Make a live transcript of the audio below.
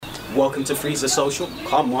Welcome to Freezer Social.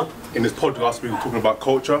 Come on. In this podcast, we're talking about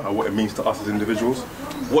culture and what it means to us as individuals.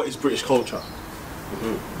 What is British culture?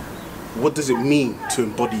 What does it mean to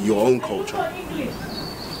embody your own culture?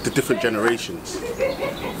 The different generations.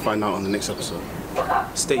 Find out on the next episode.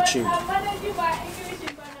 Stay tuned.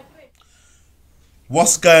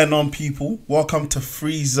 What's going on, people? Welcome to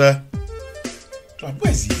Freezer.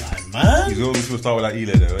 Where's he at, man? He's always supposed to start with that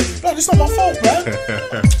Eli there, isn't he? Bro, it's not my fault,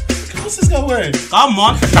 man. What's this guy wearing? Come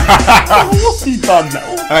on. What's he done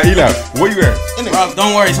now? Eli, what are you wearing? Bro,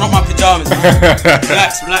 don't worry, it's not my pajamas, man.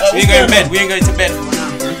 Relax. We ain't going to bed. We ain't going to bed for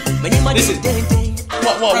now. Listen.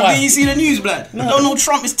 What? Bro, did you see the news, blood? No. Donald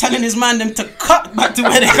Trump is telling his man them to cut back to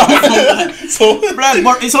where they come from, blood. So,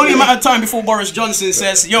 Blood, it's only a matter of time before Boris Johnson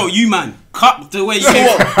says, yo, you man, cut the way you came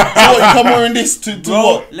from. so what? You come wearing this to Bro,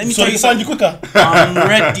 what? let me so tell you find something. you quicker. I'm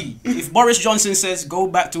ready. If Boris Johnson says, go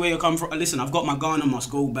back to where you come from, listen, I've got my Ghana must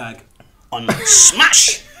go bag on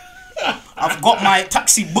smash. I've got my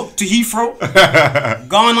taxi booked to Heathrow,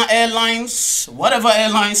 Ghana Airlines, whatever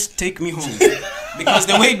airlines, take me home. Because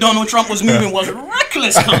the way Donald Trump was moving was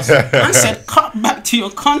reckless. Man said, cut back to your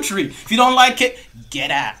country. If you don't like it, get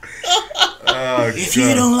out. If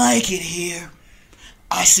you don't like it here,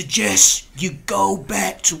 I suggest you go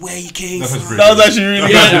back to where you came from. That was actually really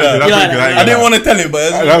good. I didn't want to tell him, but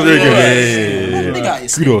That was very good. Yeah.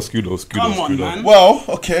 Kudos. Come on, man. well,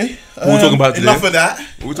 okay. What are we talking about today? Enough of that.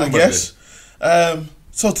 What are we talking I about guess.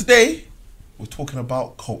 So today we're talking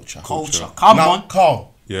about culture. Culture. Come now, on.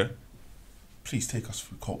 Carl, Yeah? please take us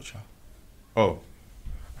through culture. Oh.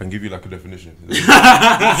 I can give you like a definition.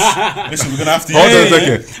 Listen, we're gonna have to. Hold on a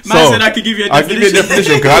second. Man said I could give you a I'll give you a definition.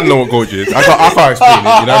 definition because I don't know what culture is. I can't explain it. You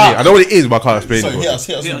know what I mean? I know what it is, but I can't explain So it. hit us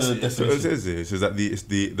with the So it definition. says this: is that it's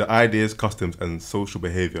the ideas, customs, and social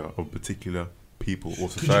behaviour of particular people or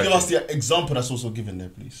society. Could you give us the example that's also given there,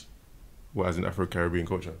 please? What, as in Afro-Caribbean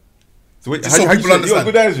culture? So wait, Just so people understand. You're a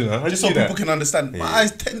good answer, huh? Just so people can understand. Yeah. My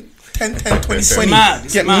eyes 10, 20, It's 20. mad.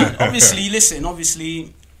 It's Get me? mad.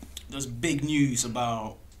 Obviously, there's big news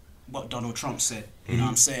about what Donald Trump said. You know what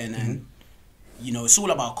I'm saying? And, you know, it's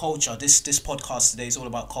all about culture. This podcast today is all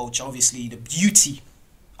about culture. Obviously, the beauty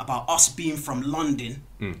about us being from London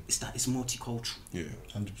is that it's multicultural. Yeah.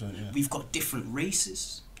 100%, yeah. We've got different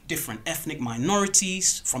races, different ethnic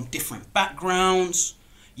minorities from different backgrounds.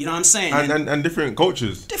 You know what I'm saying? And different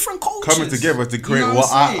cultures different cultures coming together to create You know what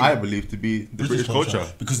I'm saying? I believe to be the British culture.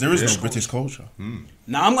 Because there is no British culture.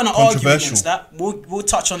 Now I'm going to argue Controversial. against that. We'll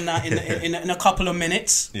touch on that in a couple of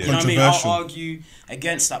minutes. Yeah. You know what I mean? I'll Controversial. argue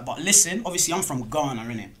against that. But listen, obviously I'm from Ghana,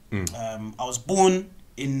 innit? I was born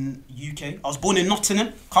in UK. I was born in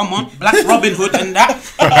Nottingham. Come on, Black Robin Hood and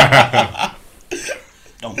that.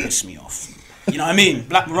 Don't piss me off. You know what I mean?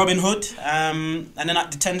 Black Robin Hood. And then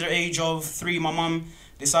at the tender age of 3, my mum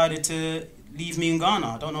decided to leave me in Ghana.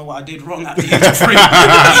 I don't know what I did wrong at the age of 3.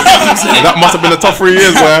 That must have been a tough 3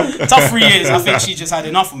 years, man. Tough 3 years. I think she just had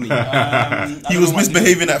enough of me. He was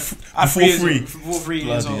misbehaving at before 3. Before 3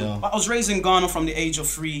 years Bloody old. hell. But I was raised in Ghana from the age of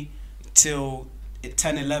 3 till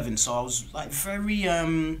 10, 11. So I was like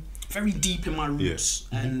very deep in my roots.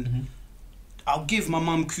 And I'll give my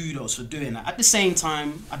mum kudos for doing that. At the same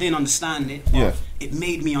time, I didn't understand it. But Yeah. it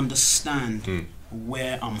made me understand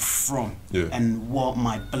where I'm from Yeah. and what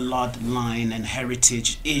my bloodline and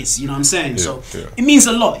heritage is. You know what I'm saying? Yeah, So yeah. it means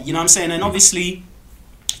a lot. You know what I'm saying? And obviously,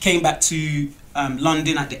 came back to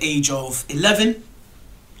London at the age of 11.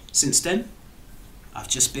 Since then, I've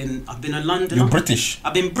been a Londoner. You're British.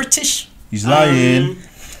 I've been British. He's lying.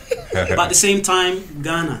 But at the same time,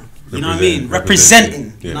 Ghana. You know what I Represent- mean? representing,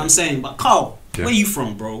 Representing. yeah. You know what I'm saying? But Carl, Yeah. where you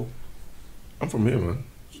from, bro? I'm from here, man.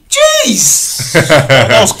 Jeez!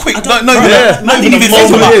 That was quick. don't- No, bro, yeah. man didn't even Not think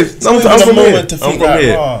even a about moment. it. I'm Not from even a here. moment to I'm think from like,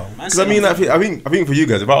 here. wow. Because I mean, I think for you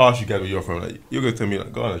guys, if I ask you guys where you're from, like you're gonna tell me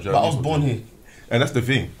like Ghana. But I was born here. and that's the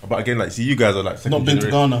thing. But again, like, see, you guys are like second Not been to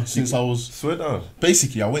generation. Ghana since I was. Swear down.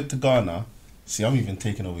 Basically, I went to Ghana. See, I'm even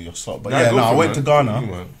taking over your slot. But Nah, yeah, go no, for I it, went man. to Go Ghana for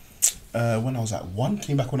it, man. when I was at 1.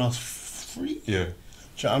 Came back when I was 3. Yeah,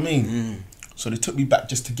 Do you know what I mean? So they took me back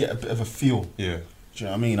just to get a bit of a feel. yeah. Do you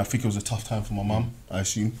know what I mean? I think it was a tough time for my mum, I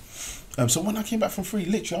assume. So when I came back from 3,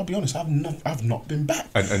 literally, I'll be honest, I've not been back.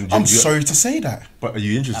 And I'm you- sorry to say that. But are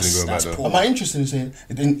you interested in going back That's though? poor. Am I interested in saying?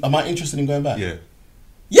 Am I interested in going back? Yeah.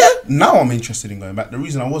 Yeah. Now I'm interested in going back. The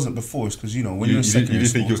reason I wasn't before is because when you're in You secondary didn't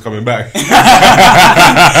school, think he was coming back?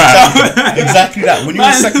 exactly that. When you're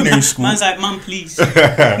in secondary school, Man's like, Mum, please. no, it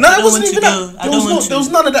don't wasn't want even to go. that. I don't want to. There was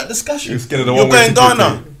none of that discussion. You're scared of the You're one-way going ticket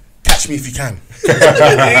Ghana. thing. Catch me if you can. It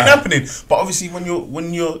ain't happening. But obviously,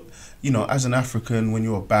 when you're, as an African, when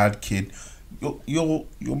you're a bad kid,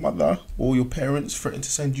 your mother or your parents threatened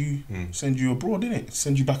to send you abroad, innit?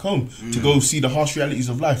 Send you back home to go see the harsh realities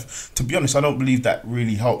of life. To be honest, I don't believe that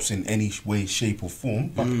really helps in any way, shape or form.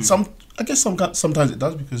 But I guess sometimes it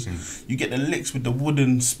does, because you get the licks with the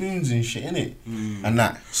wooden spoons and shit, innit? And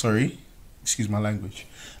that, sorry, excuse my language.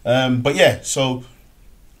 But yeah, so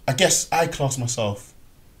I guess I class myself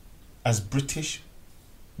as British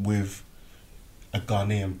with a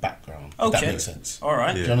Ghanaian background. If that makes sense. All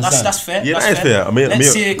right. Do you understand? That's fair. Yeah, that's fair. I mean,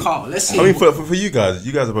 let's see it, Carl. Let's see. I mean, for you guys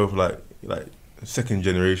are both like second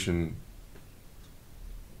generation,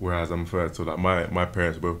 whereas I'm first. So like my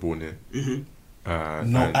parents were both born here.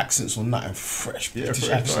 Mm-hmm. No accents or nothing. Fresh British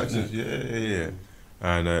accents. Yeah.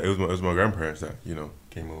 And it was my grandparents that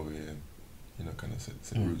came over here and kind of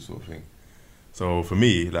set roots sort of thing. So for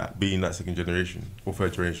me, like being that second generation or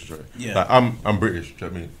third generation, sorry, like I'm British. Do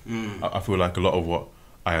you know what I mean? I feel like a lot of what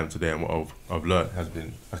I am today and what I've learned has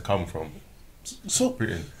come from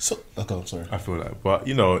Britain. Okay, sorry. I feel like, but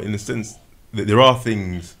in a sense, there are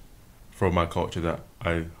things from my culture that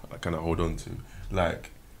I kind of hold on to.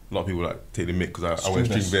 Like a lot of people like take the mick because I wear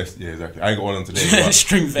string vest. Yeah, exactly. I ain't got one on today. But,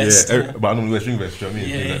 string vest. Yeah, but I normally wear string vest. Do you know what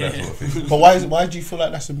I mean? That sort of thing. But why do you feel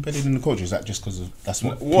like that's embedded in the culture? Is that just because that's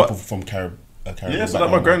what people from Caribbean? Yeah, so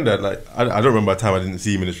like my granddad, like I don't remember a time I didn't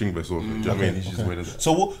see him in a string vest. Sort of thing. Do you know what I mean? He's just weird.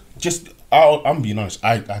 So what? I'm being honest.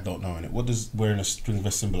 I don't know in it. What does wearing a string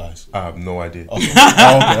vest symbolize? I have no idea.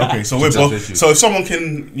 Okay. So so if someone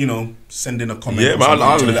can send in a comment. Yeah, but I'd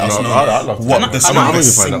love to. What the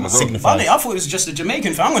signifies? signifies? I thought it was just a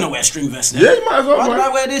Jamaican thing. I'm gonna wear a string vest. Yeah, you might as well. Why did I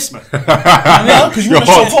wear this, man? Because you want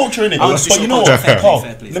to show culture in it. But you know what, Carl?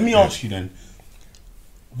 Fair play. Let me ask you then.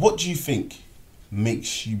 What do you think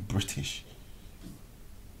makes you British?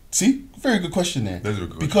 See, very good question there. That's a good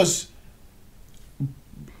question. Because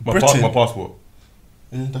my passport.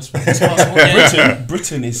 Yeah, that's right.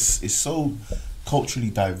 Britain is so culturally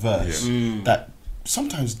diverse that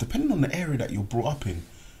sometimes, depending on the area that you're brought up in,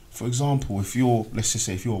 for example, let's just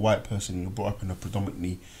say if you're a white person and you're brought up in a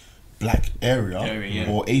predominantly black area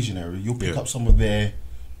or Asian area, you'll pick up some of their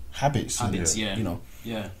habits.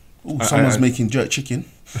 Yeah. Ooh, someone's making jerk chicken.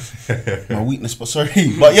 My weakness, but sorry,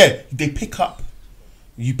 but yeah,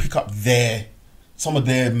 you pick up some of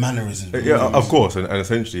their mannerisms. Yeah, of course, and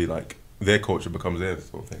essentially like their culture becomes theirs,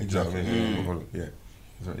 sort of thing. Exactly. You know what I mean?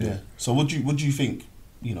 Yeah. So what do you think?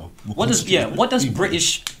 What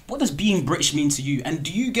does being British mean to you? And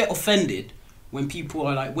do you get offended when people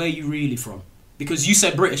are like, "Where are you really from?" Because you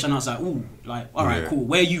said British, and I was like, "Ooh, like, all right, cool.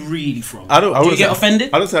 Where are you really from?" Do you get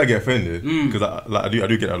offended? I don't say I get offended because I do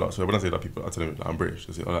get that a lot. So when I say that, people, I tell them like, I'm British.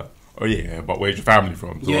 They say, "Oh yeah, but where's your family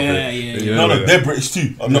from?" So No, they're British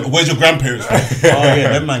too. Where's your grandparents from?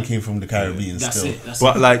 That man came from the Caribbean. That's still. it.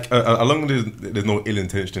 But like, as long as there's no ill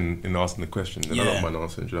intention in asking the question, then I don't mind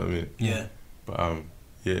answering. Do you know what I mean? Yeah. But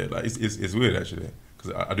like it's weird actually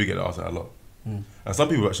because I do get asked that a lot, and some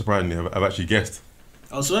people surprisingly have actually guessed.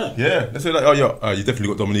 I swear. Yeah, they say like, "Oh yeah, you definitely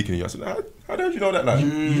got Dominican in you." I said, "How don't you know that?" Like,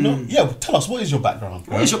 you know? Yeah, tell us, what is your background?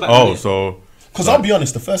 Because I'll be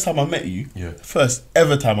honest, the first time I met you, first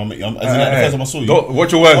ever time I met you, the first time I saw you.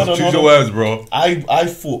 Watch your words, choose your words, bro. I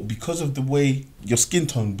thought because of the way your skin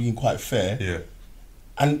tone being quite fair,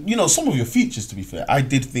 and some of your features, to be fair, I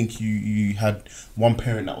did think you had one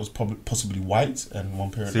parent that was possibly white and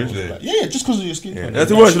one parent that was black. Yeah, just because of your skin tone. That's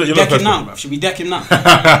the worst. Deck him now, bro. Should we deck him now?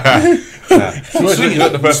 You're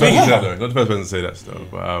not the first person to say that, though. Not the first person to say that stuff.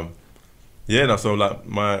 But so like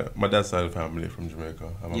my dad's side of the family from Jamaica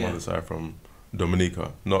and my mother's side from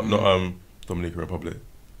Dominica, not Dominican Republic,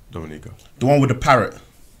 Dominica. The one with the parrot,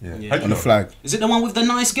 on the flag. Is it the one with the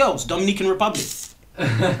nice girls, Dominican Republic?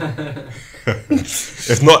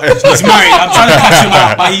 It's not. He's married. I'm trying to catch him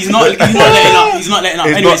out, but he's not letting up. He's not letting up.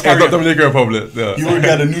 It's not Dominican Republic. Yeah. You already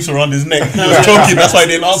had a noose around his neck. He was choking. That's why he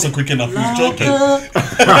didn't answer quick enough. He was choking.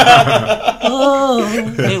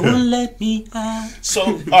 They won't let me out. So,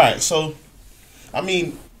 all right. So, I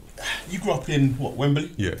mean, you grew up in Wembley?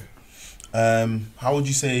 Yeah. How would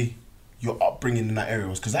you say your upbringing in that area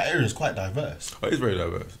was? Because that area is quite diverse. It's very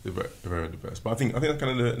diverse. It's very diverse. But I think that's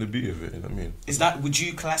kind of the beauty of it. You know what I mean? Would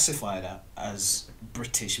you classify that as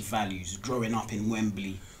British values growing up in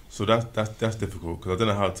Wembley? So that's difficult because I don't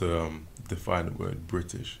know how to define the word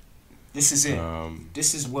British. This is it.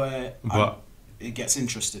 This is where it gets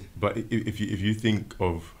interesting. But if you think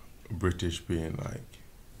of British being like,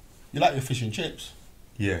 you like your fish and chips.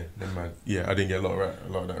 Yeah, then man. Yeah, I didn't get a lot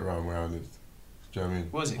of that around where I lived. Do you know what I mean?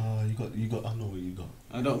 What was it? You got. I know what you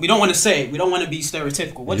got. We don't want to say it. We don't want to be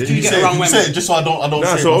stereotypical. What did you get around Wembley? Say it just so I don't.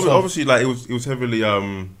 Nah, say so it obviously, like it was heavily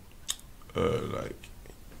like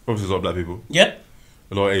obviously a lot of black people. Yeah.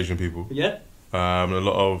 A lot of Asian people. Yeah. a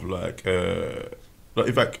lot of like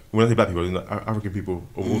in fact, when I say black people, like African people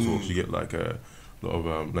of all sorts. You get like a lot of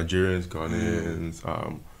Nigerians, Ghanaians,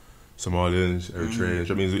 Somalians, Eritreans.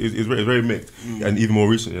 I mean, it's very mixed, and even more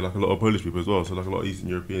recently, like a lot of Polish people as well. So like a lot of Eastern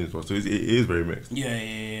Europeans as well. So it is very mixed.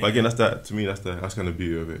 Yeah. But again, to me, that's kind of the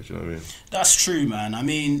beauty of it. Do you know what I mean? That's true, man. I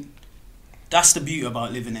mean, that's the beauty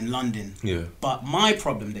about living in London. Yeah. But my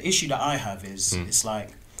problem, the issue that I have is, it's like,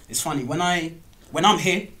 it's funny when I'm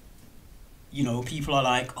here, you know, people are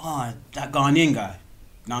like, oh, that Ghanaian guy.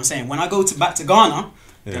 You know what I'm saying? When I go back to Ghana,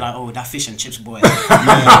 they're like, oh, that fish and chips boy. You know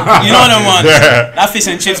what I want? Yeah. That fish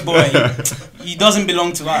and chips boy, he doesn't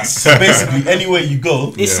belong to us. So basically, anywhere you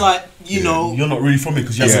go, it's like, you know, you're not really from it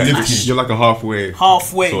because you haven't lived here. You're like a halfway,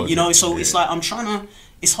 you know. So it's like I'm trying to.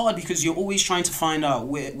 It's hard because you're always trying to find out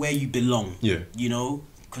where you belong. Yeah. You know,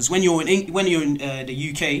 because when you're in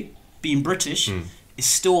the UK, being British. It's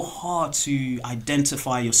still hard to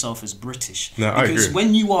identify yourself as British. No, because I agree.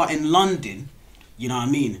 when you are in London, you know what I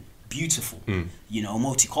mean? Beautiful, you know,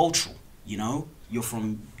 multicultural, you know? You're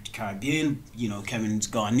from the Caribbean, you know, Kevin's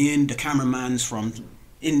Ghanaian, the cameraman's from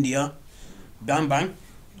India, bang, bang.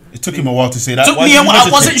 It took him a while to say that. I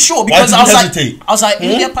wasn't sure because I was like,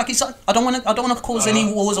 India, Pakistan. I don't want to cause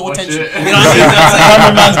any wars or tension. You know what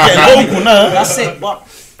Cameraman's getting vocal now. That's it. But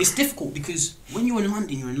it's difficult because when you're in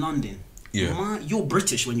London, you're in London. Yeah. You're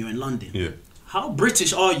British when you're in London. Yeah. How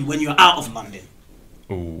British are you when you're out of London?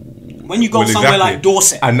 Ooh. When you go somewhere like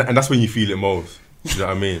Dorset. And that's when you feel it most. You know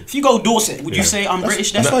what I mean? If you go Dorset, would you say I'm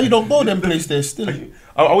British? That's why you don't go them places there still.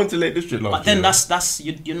 I went to Lake District last year. But then that's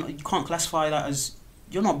you can't classify that as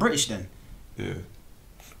you're not British then. Yeah.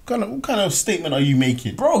 What kind of statement are you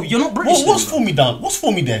making? Bro, you're not British. What's for me down? What's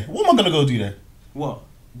for me there? What am I gonna go do there? What?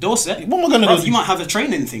 Dorset? What am I gonna go do? You might have a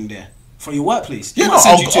training thing there. For your workplace, yeah,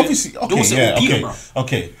 obviously,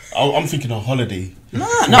 okay. I'm thinking of holiday. No.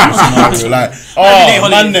 Like,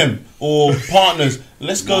 man, them or partners.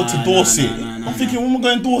 Let's go to Dorset. I'm thinking, what am I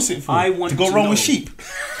going to Dorset for? To go run with sheep.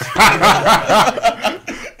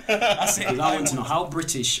 That's it. I want to know, how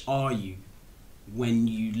British are you when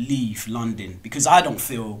you leave London? Because I don't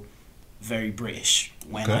feel very British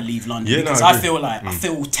when I leave London, because I feel like I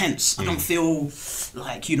feel tense. I don't feel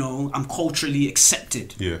like, you know, I'm culturally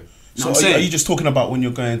accepted. Yeah. So are you just talking about when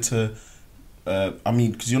you're going to, I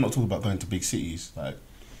mean, because you're not talking about going to big cities like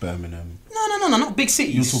Birmingham. No, not big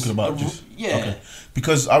cities. You're talking about just... Yeah. Okay.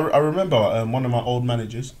 Because I remember one of my old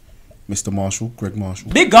managers, Mr. Marshall, Greg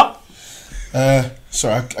Marshall. Big up!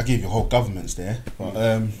 Sorry, I gave you whole governments there.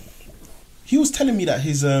 But he was telling me that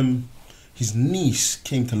his niece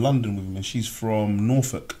came to London with him and she's from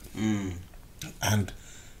Norfolk. And...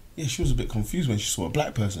 yeah, she was a bit confused when she saw a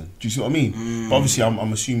black person. Do you see what I mean? But obviously,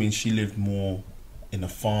 I'm assuming she lived more in a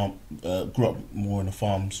farm, grew up more in a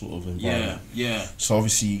farm sort of environment. Yeah. So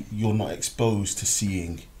obviously, you're not exposed to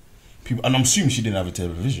seeing people. And I'm assuming she didn't have a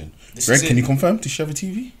television. Greg, can you confirm? Did she have a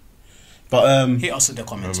TV? But hit us in the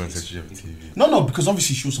comments. No, because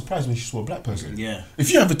obviously she was surprised when she saw a black person. Yeah.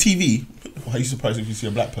 If you have a TV, why are you surprised if you see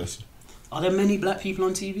a black person? Are there many black people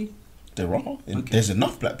on TV? There are. There's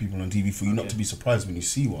enough black people on TV for you not to be surprised when you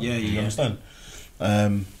see one. Yeah. You understand?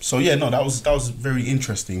 So yeah, no, that was very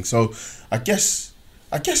interesting. So I guess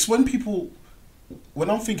when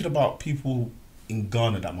I'm thinking about people in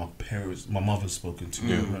Ghana that my mother's spoken to,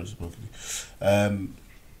 my parents spoken to,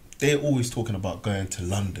 they're always talking about going to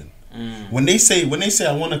London. When they say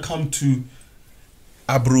I want to come to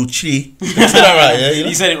Abrochi, you said that right? Yeah,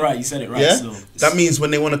 you said it right. Yeah, so that means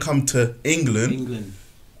when they want to come to England.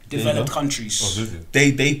 Developed countries.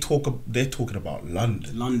 They're talking about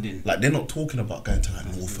London. Like they're not talking about going to like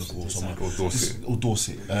Norfolk or somewhere. Or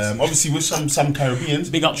Dorset. Obviously with some Caribbeans,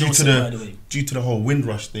 big up Dorset, by the way. Due to the whole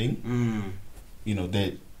Windrush thing, you know,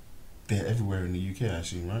 they're everywhere in the UK, I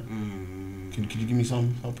assume, right? Can you give me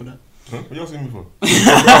some help with that? Huh? What are you asking me for?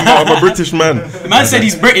 I'm a British man. The man said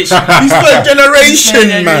he's British. He's third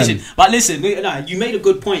generation, man. But listen, you made a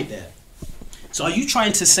good point there. So are you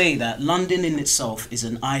trying to say that London in itself is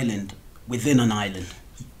an island within an island?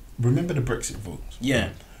 Remember the Brexit vote?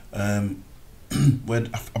 Yeah. Where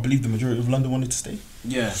I believe the majority of London wanted to stay?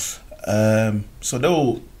 Yeah.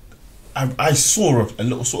 So I saw a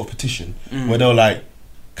little sort of petition where they were like,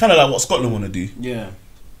 kind of like what Scotland want to do. Yeah.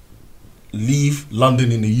 Leave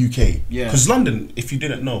London in the UK. Yeah. Because London, if you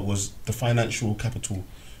didn't know, was the financial capital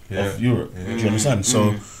of Europe. Do you understand?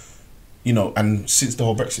 So, you know, and since the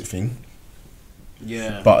whole Brexit thing.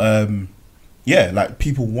 Yeah. But like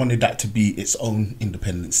people wanted that to be its own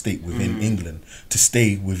independent state within England to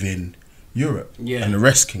stay within Europe. Yeah. And the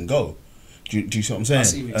rest can go. Do you see what I'm saying? I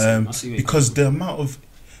see what you're saying. Because the amount of,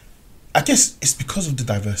 I guess it's because of the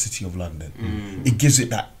diversity of London. It gives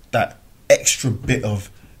it that extra bit of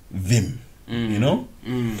vim, you know,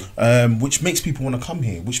 which makes people want to come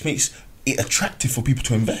here, which makes it attractive for people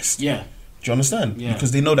to invest. Yeah. Do you understand? Yeah.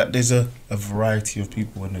 Because they know that there's a variety of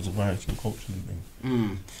people and there's a variety of cultures and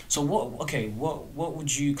things. So what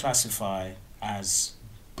would you classify as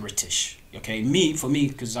British? Okay, for me,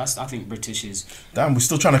 because I think British is. Damn, we're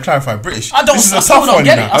still trying to clarify British. I don't. This is I a still tough don't one.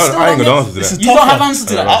 get You it. know. I still I ain't don't got get an answer to it. that. You don't have answer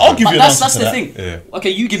to that. I'll give you an answer That's to the that. thing. Yeah. Okay,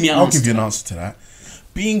 you give me an I'll answer. give you an answer to that.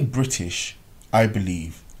 Being British, I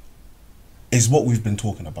believe, is what we've been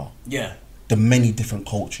talking about. Yeah. The many different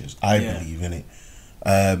cultures, I Yeah. believe in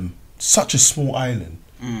it. Such a small island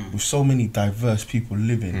with so many diverse people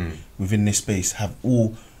living within this space have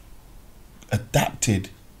all adapted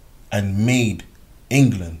and made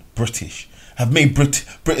England British. Have made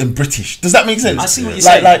Britain British. Does that make sense? I see what you're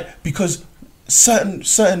saying. Like because certain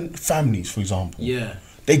families, for example, Yeah.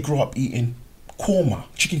 they grew up eating korma,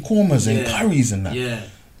 chicken kormas and Yeah. curries and that. Yeah.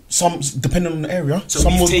 Some depending on the area. So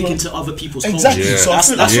some we've was taken grown- to other people's Exactly. culture. So I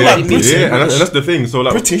feel that's like what it means. Britain- Yeah, and that's the thing. So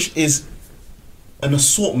like British is an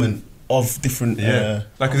assortment of different.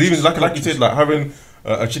 like cause even like you said, like having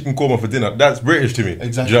a chicken korma for dinner, that's British to me.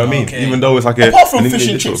 Exactly. Do you know what I mean? Okay. Even though it's like a Apart from an fish and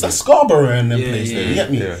English chips, sort that's of Scarborough and them Yeah, place yeah, there. You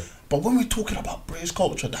get me? yeah. But when we're talking about British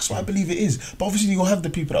culture, that's what I believe it is. But obviously, you'll have the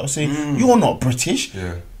people that will say, "You're not British." thing.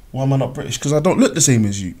 Yeah. Why am I not British? Because I don't look the same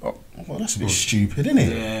as you. Oh, well, that's a bit stupid, isn't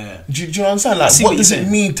it? Yeah. Do you understand? Like, see what what does you're it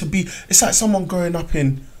saying. mean to be? It's like someone growing up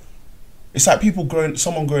in. It's like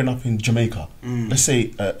someone growing up in Jamaica. Let's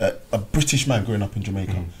say a British man growing up in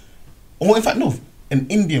Jamaica, or in fact, no, an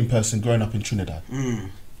Indian person growing up in Trinidad.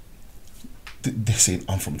 They're saying,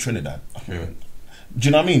 "I'm from Trinidad." Yeah. Do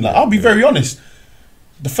you know what I mean? Like, I'll be very honest.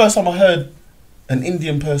 The first time I heard an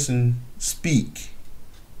Indian person speak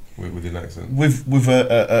With an accent. with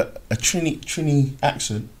a Trini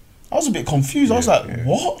accent, I was a bit confused. I was like, Yeah.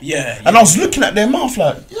 "What?" Yeah, And I was looking at their mouth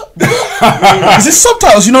like, "Is this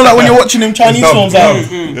subtitles?" You know, like when you're watching them Chinese It's films, not-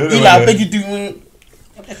 like, Yeah, Eli, I beg you do.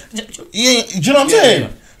 Yeah, do you know what I'm saying? yeah.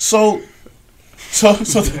 So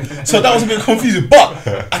that was a bit confusing, but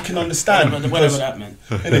I can understand. Whatever because- that meant.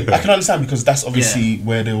 I can understand because that's obviously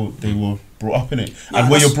where they were brought up in it, and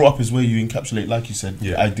where that's- you're brought up is where you encapsulate, like you said, the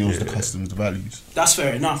Yeah, ideals, yeah, the yeah. customs, the values. That's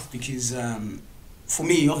fair enough because for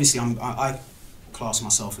me, obviously, I class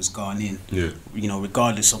myself as Ghanaian. Yeah. You know,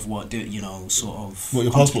 regardless of what sort of What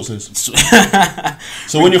your passport says. So,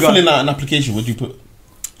 So when you're filling out an application, what do you put?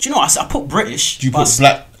 do you know? I put British. Do you but put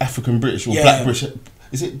Black African British or Yeah. Black British?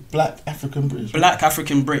 Is it Black African British Black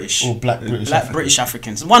African British or Black British? Black African? British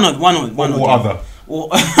Africans? One or Or other. Or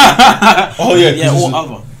Oh yeah, yeah, 'cause or it's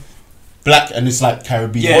other. Black and it's like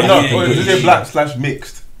Caribbean. Yeah, Or no, yeah, or yeah, is yeah, it black /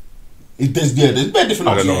 mixed? There's bare different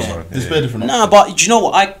I don't know, options. man. There's Yeah. bare different Nah, options. but do you know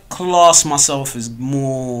what? I class myself as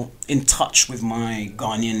more in touch with my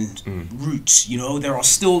Ghanaian roots. You know, there are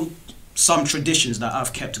still some traditions that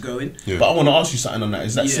I've kept going. Yeah. But I want to ask you something on that.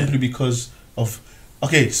 Is that Yeah. simply because of?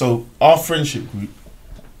 Okay, so our friendship group,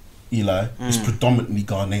 Eli, is predominantly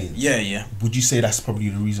Ghanaian. Yeah, yeah. Would you say that's probably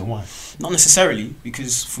the reason why? Not necessarily,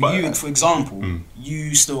 because for But, you, for example,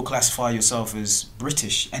 you still classify yourself as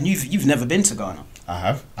British, and you've never been to Ghana. I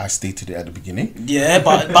have. I stated it at the beginning. Yeah,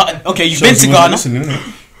 but okay, you've Shows been to you wasn't Ghana. listening,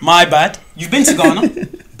 innit? My bad. You've been to Ghana,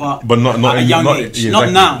 but not at a in young not, age, yeah, not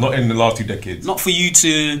exactly. now. Not in the last 2 decades. Not for you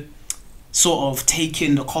to sort of take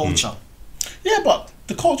in the culture. Yeah, but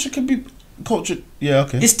the culture can be culture. Yeah,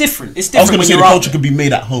 okay. It's different. It's I was different going to when say the you're out culture there. could be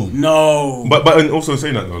made at home. No. But and also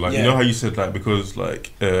saying that though, like Yeah. you know how you said like because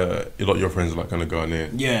like a lot of your friends are like kind of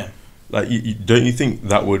Ghanaian. Yeah. Like don't you think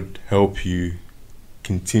that would help you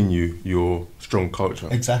continue your strong culture?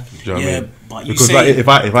 Exactly. Do you know what I Yeah, mean? but you because say- like if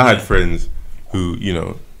I had yeah. friends who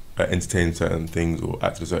entertain certain things or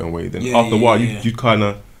act a certain way, then Yeah, after a while yeah. you'd kind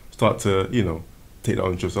of start to take that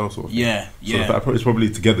on yourself sort of thing. Yeah. So Yeah. the fact- it's probably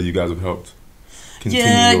together you guys have helped continue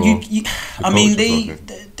Yeah, your, you the I mean, culture they, sort of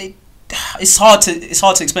thing. they it's hard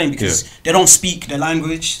to explain because Yeah. they don't speak the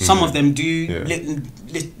language. Some of them do, Yeah.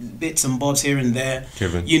 bits and bobs here and there.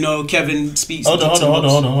 Kevin. You know, Kevin speaks. Hold on. bits and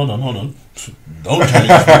bobs. Hold on. Don't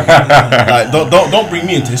challenge me. Like, don't bring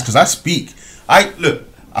me into this because I speak.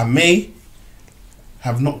 I may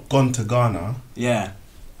have not gone to Ghana Yeah,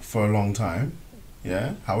 for a long time.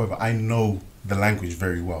 Yeah. However, I know the language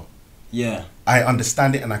very well. yeah, I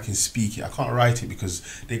understand it and I can speak it. I can't write it because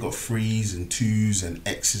they got 3s and 2s and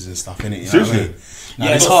X's and stuff in it. You know what I Seriously? mean? Now, yeah.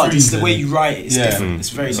 they It's got hard. It's 3s the way and you write it. It's Yeah. different. It's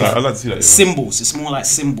very I'd different. like to see that. Symbols. It's more like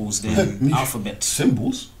symbols than alphabets.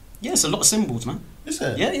 Symbols. Yeah, it's a lot of symbols, man. Is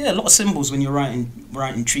it? Yeah, a lot of symbols when you're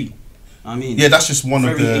writing tree. I mean, Yeah, that's just one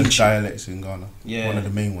of very the ancient. dialects in Ghana. Yeah. One of the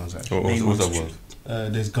main ones actually. What's that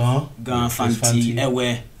one? There's Ga. Gan, Fanti,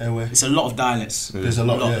 Ewe. Ewe. It's a lot of dialects. There's a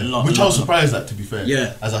lot, lot, which I was surprised at, to be fair.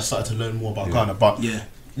 Yeah. As I started to learn more about Ghana, but Yeah.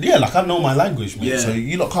 like I know my language, man. Yeah. So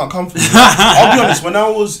you lot can't come for me. I'll be honest. When I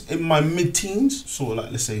was in my mid-teens, sort of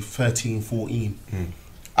like let's say 13, 14,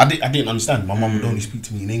 I didn't understand. My mum would only speak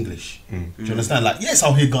to me in English. Do you understand? Like, yes,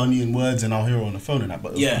 I'll hear Ghanaian words and I'll hear her on the phone and that,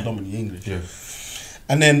 but it was predominantly English. Yeah.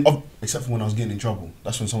 And then, except for when I was getting in trouble,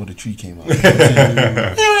 that's when some of the tree came out.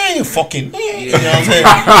 You fucking, you know what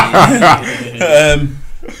I'm saying?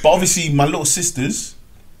 But obviously, my little sisters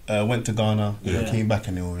went to Ghana. They came back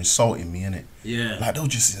and they were insulting me, innit? Yeah. Like they were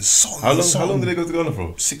just insulting me. How long did they go to Ghana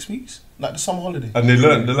for? 6 weeks, like the summer holiday. And they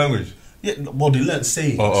learned the language. Yeah, well, they learnt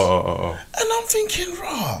sayings. Oh. And I'm thinking,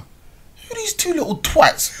 rah, who are these two little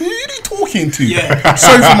twats? Who are they talking to? Yeah.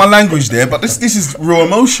 Sorry for my language there, but this is real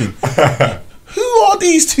emotion. Who are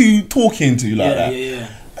these two talking to like that? Yeah.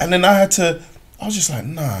 And then I was just like,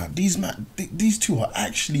 nah, these two are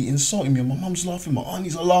actually insulting me. And my mum's laughing, my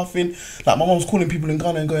aunties are laughing. Like my mum's calling people in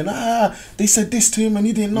Ghana and going, they said this to him and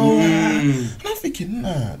he didn't know. And I'm thinking,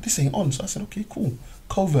 nah, this ain't on. So I said, okay, cool.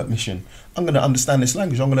 Covert mission. I'm gonna understand this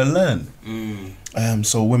language. I'm gonna learn.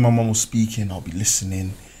 So when my mum was speaking, I'll be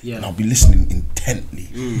listening. Yeah. And I'll be listening intently.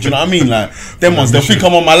 Do you know what I mean? Like them ones, they'll think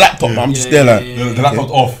I'm on my laptop, but I'm just there like The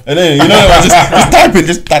laptop's off. and then, you know, I just typing,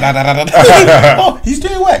 just da da da da da. Oh, he's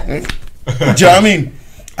doing what? Do you know what I mean?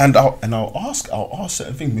 And I'll ask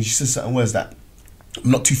certain things. When she says certain words that I'm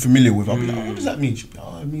not too familiar with, I'll be like, what does that mean? She'll be like,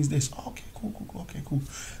 oh, it means this. Oh, okay, cool. Okay, cool.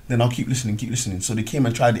 Then I'll keep listening. So they came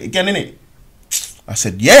and tried it again, innit? I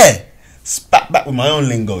said, yeah. Spat back with my own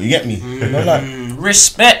lingo. You get me? They're like,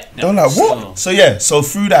 respect. they're like, what? So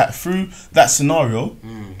through that scenario,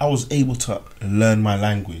 I was able to learn my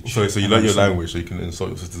language. So you learn your language so you can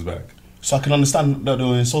insult your sisters back. So I can understand that they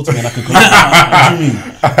were insulting me and I can correct them. What do you mean?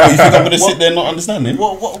 What, you think I'm gonna sit there not understanding?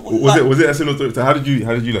 Was it a similar to how did you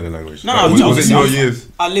learn the language? No, was it your years?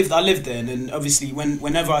 I lived there, and then obviously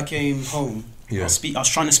whenever I came home, I was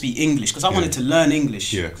trying to speak English because I wanted to learn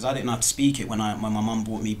English because I didn't know how to speak it when my mum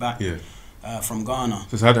brought me back from Ghana.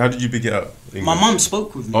 So how did you pick it up? English? My mum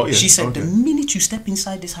spoke with me. Oh, yeah. She said, the minute you step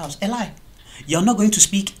inside this house, Eli, you're not going to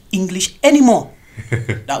speak English anymore.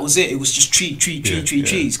 That was it. It was just trees.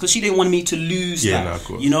 Because she didn't want me to lose that. No, of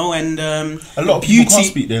course. You know, and a lot of people can't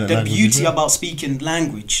speak their the beauty about speaking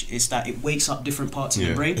language is that it wakes up different parts of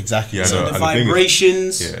the brain. Exactly. Yeah, so the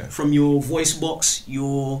vibrations from your voice box,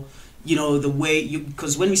 the way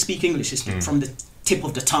because when we speak English, it's from the tip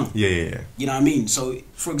of the tongue. Yeah. You know what I mean? So,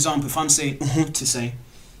 for example, if I'm saying to say,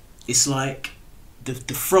 it's like the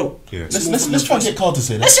throat. Yeah. Let's try to get Carl to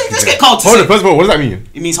say that. Let's get Carl to say. Hold on, first of all, what does that mean?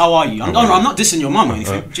 It means how are you? I'm not dissing your mum or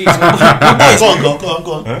anything. Jeez, Go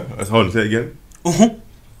on. Hold on, say it again.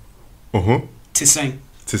 To sing.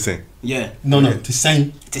 To sing. Yeah. No. To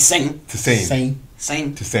sing. To sing. To sing.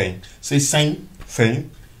 Sing. To sing. Say sing.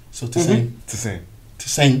 Sing. So to sing. To sing. To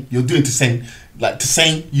sing. You're doing to sing. Like to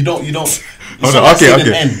sing. You don't. Hold on. Okay.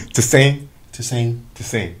 To sing. To sing. To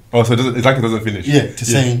sing. Oh, so it's like it doesn't finish. Yeah. To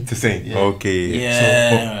sing. To sing. Yeah. Okay.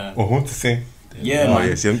 Yeah. So, to sing. Yeah. Oh, Man.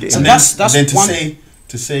 yeah. See, I'm getting. So that's then to one.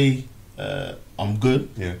 say I'm good.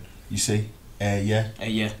 Yeah. You say yeah.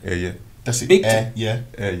 Yeah. That's it. Big yeah.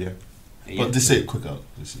 Yeah. But just say it quicker.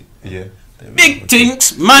 Yeah. Big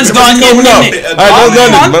things. Man's gone in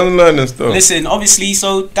Man learning stuff. Listen, obviously,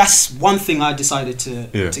 so that's one thing I decided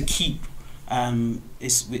to keep.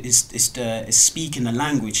 Is speaking the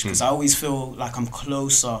language because I always feel like I'm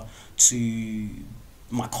closer to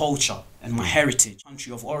my culture and my heritage,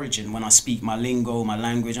 country of origin when I speak my lingo, my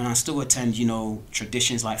language, and I still attend,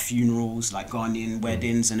 traditions like funerals, like Ghanaian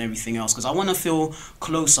weddings and everything else because I want to feel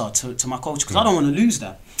closer to my culture because I don't want to lose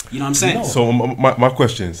that. You know what I'm saying? So my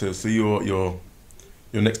question, so your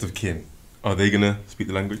next of kin, are they gonna speak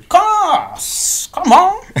the language? Come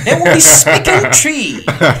on, they will be speaking tree.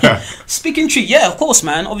 Speaking tree, yeah, of course,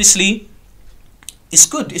 man. Obviously, it's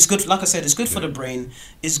good. It's good. Like I said, it's good for the brain.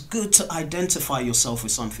 It's good to identify yourself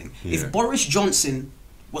with something. Yeah. If Boris Johnson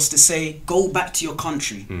was to say, "Go back to your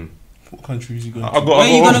country," what country is he going? I'll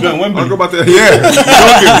Wembley. go back there.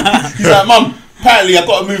 Yeah. He's like, Mum, apparently I've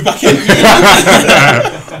got to move back in.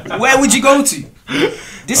 Where would you go to?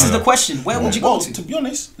 This is the question. Where would you go to? To be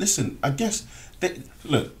honest, listen, I guess they're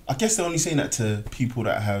only saying that to people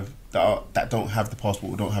that don't have the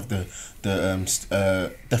passport or don't have the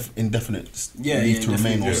indefinite leave to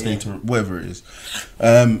remain or stay to whatever it is.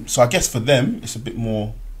 So I guess for them it's a bit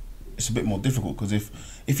more difficult because if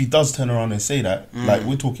he does turn around and say that, like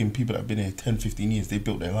we're talking people that have been here 10, 15 years, they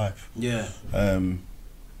built their life. Yeah.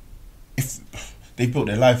 If they built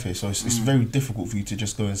their life here, so it's very difficult for you to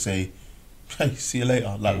just go and say, hey, see you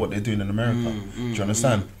later. Like what they're doing in America. Do you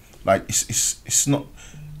understand? Like it's not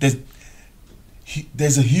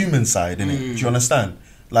there's a human side in it. Do you understand?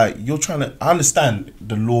 Like you're trying to. I understand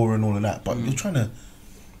the law and all of that, but you're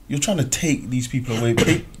trying to take these people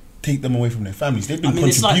away. Take them away from their families. They've been contributing.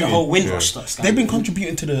 It's like the whole Windrush stuff. They've been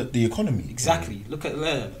contributing to the economy. Exactly. Look at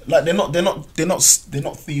that. Like they're not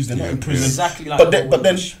thieves. They're not in prison. Exactly like but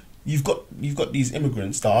then you've got these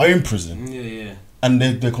immigrants that are in prison. Yeah. And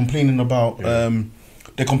they're complaining about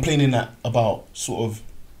about sort of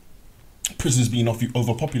prisons being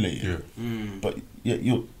overpopulated. But do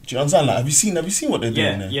you understand? Like, have you seen what they're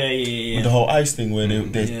doing there? Yeah. With the whole ICE thing, where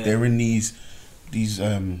they're in these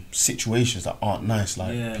situations that aren't nice,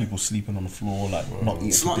 like people sleeping on the floor, like not eating.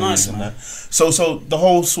 It's not nice, and man. that. So the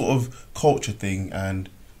whole sort of culture thing, and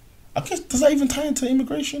I guess does that even tie into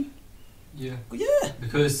immigration? Yeah. Yeah.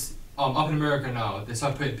 Because up in America now, they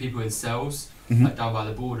start putting people in cells, like down by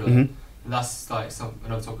the border, and that's like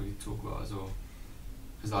another topic we talk about as well.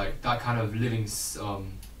 Because like that kind of living space.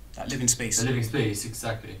 The living space,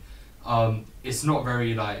 exactly. It's not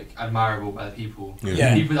very like admirable by the people.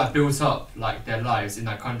 Yeah. People that built up like their lives in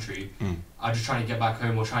that country are just trying to get back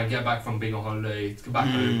home or trying to get back from being on holiday to get back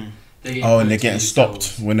home. And they're getting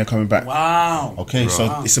stopped when they're coming back. Wow. Okay,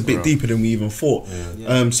 so it's a bit deeper than we even thought.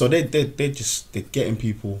 So they're getting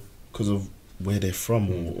people because of where they're from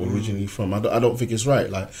or originally from. I don't think it's right.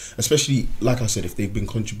 Like, especially like I said, if they've been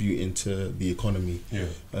contributing to the economy,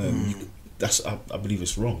 I believe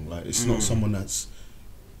it's wrong. Like, it's not someone that's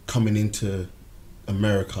coming into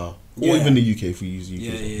America or even the UK, if we use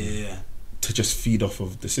UK, to just feed off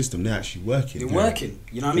of the system. They're actually working. They're working.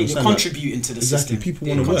 You know what I mean? They're contributing to the system. Exactly. People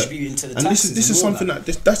want to work. To the and this is something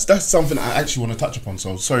that's something I actually want to touch upon.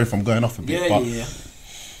 So sorry if I'm going off a bit. But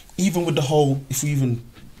even with the whole, if we even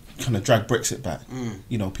kind of drag Brexit back,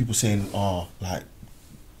 you know, people saying, like,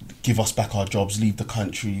 give us back our jobs, leave the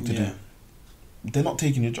country. They're not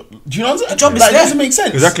taking your job. Do you know what I'm saying? The job is like, there. Doesn't make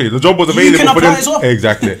sense. Exactly. The job was available can for apply them. as well.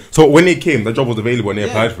 Exactly. So when it came, the job was available and they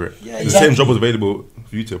applied for it. Yeah, The same job was available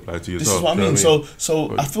for you to apply to yourself. This is what I mean.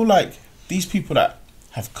 So I feel like these people that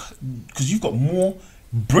have, because you've got more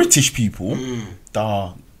British people that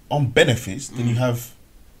are on benefits than you have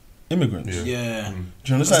immigrants. Yeah. Do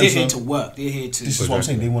you understand? They're here to work. They're here to. This is what I'm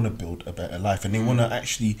saying. They want to build a better life, and they want to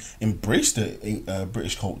actually embrace the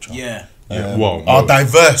British culture. Our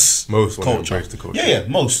diverse most want culture. to embrace the culture. Yeah.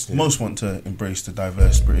 Most want to embrace the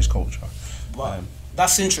diverse British culture. But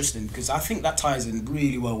that's interesting because I think that ties in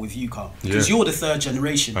really well with you, Carl. Because you're the third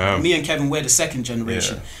generation. Me and Kevin, we're the second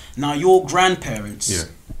generation. Now your grandparents,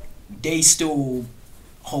 they still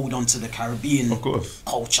hold on to the Caribbean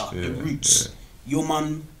culture, the roots. Your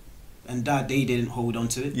mum and dad, they didn't hold on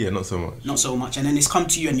to it. Yeah, not so much. Not so much. And then it's come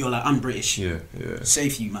to you and you're like, I'm British. Yeah.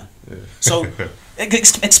 Safe you, man. Yeah. So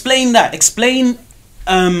explain that. Explain,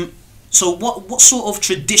 so what sort of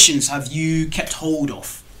traditions have you kept hold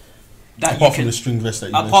of? Apart from the string vest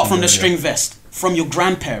that you apart from the string vest, from your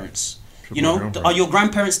grandparents. You know, are your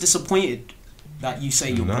grandparents disappointed that you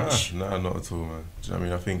say you're British? Nah, not at all, man. Do you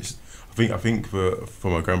know what I mean? I think for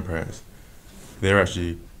my grandparents, they're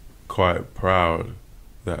actually quite proud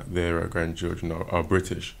that their grandchildren are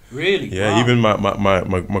British. Really? Yeah, even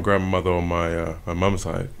my grandmother on my mum's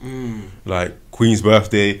side, like Queen's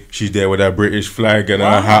birthday, she's there with her British flag and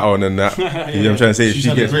her hat on and that. You know what I'm trying to say? She's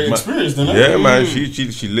had a great experience, doesn't it? Yeah, man.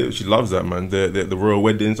 She loves that, man. The royal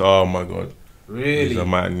weddings. Oh my god. Really?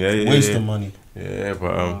 Man. Yeah. Waste of money. Yeah,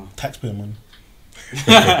 but taxpayer money.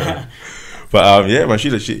 But yeah, man.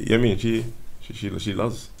 She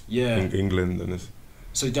loves England and this.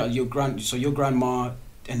 So your grandma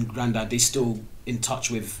and granddad, they still in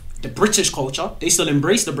touch with the British culture. They still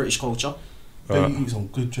embrace the British culture. They eat some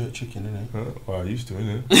good jerk chicken, innit? Well, I used to,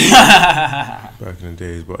 innit? Back in the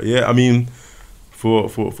days, but yeah, I mean, for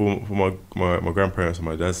my grandparents on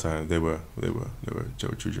my dad's side, they were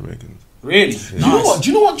true Jamaicans. Really? Yeah. Nice.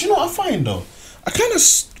 Do you know what I find though? I kind of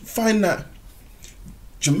find that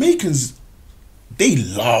Jamaicans, they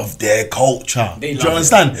love their culture. Do you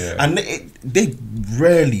understand? Yeah. And they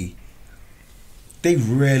rarely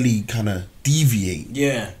kind of deviate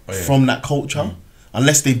from that culture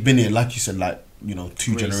unless they've been here, like you said, like, you know,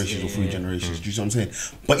 2 generations or 3 generations. Do you know what I'm saying?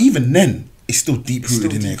 But even then, it's still deep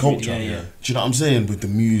rooted in their culture. Do you know what I'm saying? With the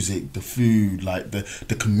music, the food, like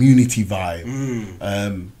the community vibe.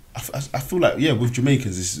 I feel like with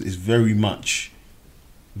Jamaicans, it's very much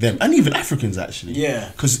them, and even Africans actually. Yeah.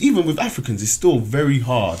 Because even with Africans, it's still very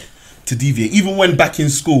hard to deviate. Even when back in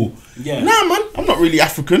school, nah, man, I'm not really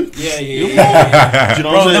African. Yeah. Do you know what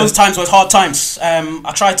I'm saying? Those times were hard times.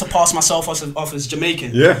 I tried to pass myself off as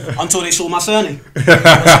Jamaican. Yeah. Until they saw my surname.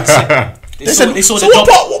 They saw the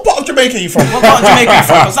what part of Jamaica are you from? What part of Jamaica are you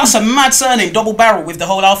from? Because that's a mad surname, double barrel with the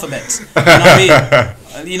whole alphabet. You know what I mean?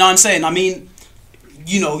 You know what I'm saying? I mean,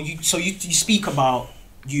 you know, you speak about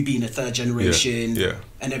you being a third generation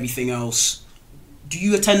and everything else. Do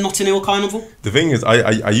you attend Notting Hill Carnival? The thing is,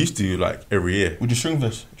 I used to like every year. With the string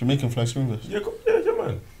vest, Jamaican flag string vest. Yeah,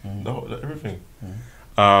 man. The whole, everything.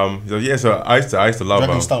 So I used to love.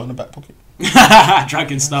 Dragon stout in the back pocket.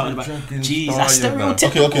 Dragon stout in the back. Jeez, that's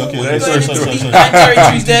stereotypical. Okay. Sorry.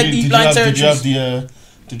 Deep line territories.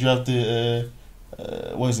 Did you have the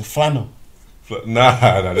what is it, flannel?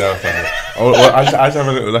 Nah, they have flannel. I just have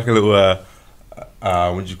a little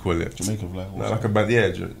what do you call it? Jamaican flag. Like a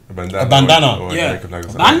bandana. A bandana.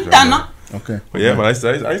 Bandana. Okay. But yeah, man, I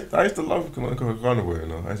used to love Carnival. You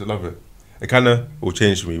know, I used to love it. It kind of all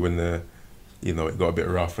changed for me when it got a bit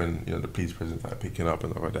rough and the police presence started picking up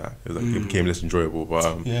and stuff like that. It was it became less enjoyable. But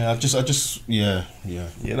I just no,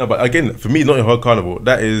 but again, for me, Notting Hill Carnival,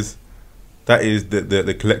 that is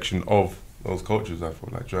the collection of those cultures. I feel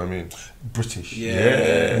like, do you know what I mean? British.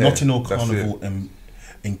 Yeah. Notting Hill Carnival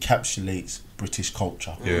encapsulates British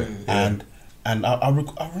culture. Yeah. And I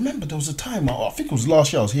remember there was a time, I think it was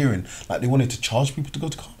last year, I was hearing like they wanted to charge people to go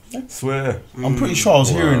to Carnival. Swear. I'm pretty sure I was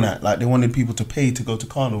hearing that. Like they wanted people to pay to go to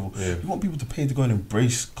Carnival. Yeah. You want people to pay to go and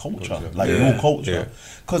embrace culture, like your culture.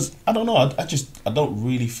 Because I don't know, I don't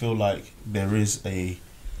really feel like there is an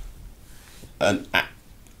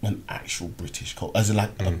actual British culture, as in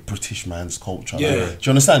like a British man's culture. Yeah. Like, do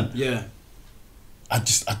you understand? Yeah. I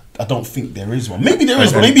don't think there is one. Maybe there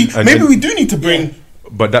is. Maybe we do need to bring.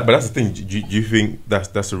 But that's the thing. Do you think that's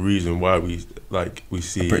the reason why we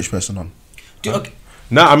see a British person on?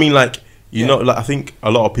 No, I mean like I think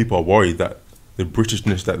a lot of people are worried that the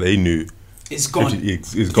Britishness that they knew is gone.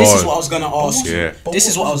 Is this gone. is what I was gonna ask. Yeah. This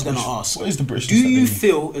is what I was gonna ask. What is the Britishness? Do you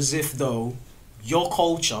feel as if though your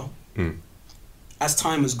culture, as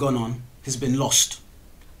time has gone on, has been lost?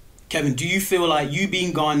 Kevin, do you feel like you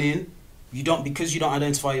being Ghanaian, you don't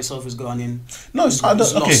identify yourself as Ghanaian? No, it's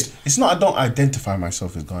not. I don't identify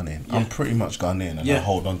myself as Ghanaian. Yeah. I'm pretty much Ghanaian, and I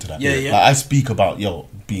hold on to that. Yeah. Like, I speak about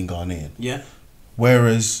being Ghanaian. Yeah.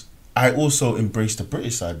 Whereas I also embrace the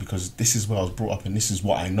British side because this is where I was brought up and this is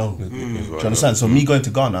what I know. Do you understand? So me going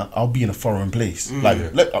to Ghana, I'll be in a foreign place.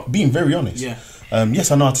 Being very honest. Yeah.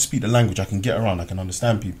 Yes, I know how to speak the language. I can get around. I can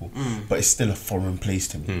understand people, but it's still a foreign place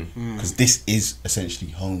to me because this is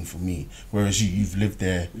essentially home for me. Whereas you've lived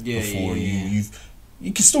there before.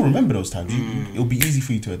 You can still remember those times. It'll be easy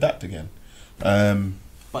for you to adapt again.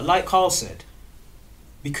 But like Carl said,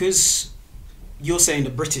 because you're saying the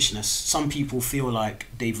Britishness, some people feel like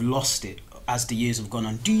they've lost it as the years have gone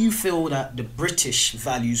on. Do you feel that the British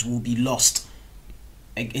values will be lost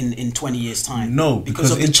in 20 years' time? No, because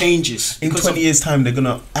of the changes. In 20 years' time, they're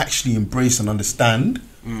gonna actually embrace and understand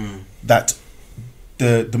that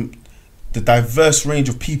the diverse range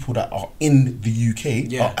of people that are in the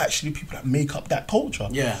UK are actually people that make up that culture.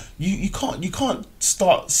 Yeah, you can't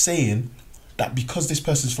start saying that because this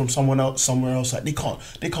person's from somewhere else, like they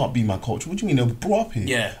can't be my culture. What do you mean? They were brought up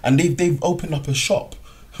here, and they've opened up a shop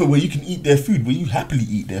where you can eat their food, where you happily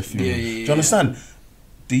eat their food. Do you understand?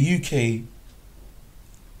 The UK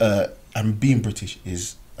and being British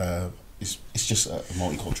is it's just a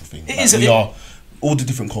multicultural thing. All the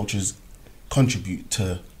different cultures contribute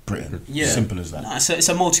to Britain. Yeah. Simple as that. Nah, it's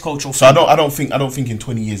a multicultural thing. So I don't think in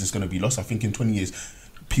 20 years it's going to be lost. I think in 20 years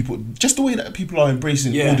people, just the way that people are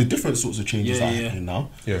embracing all the different sorts of changes that are happening now,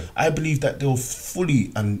 I believe that they'll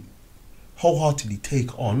fully and wholeheartedly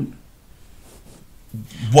take on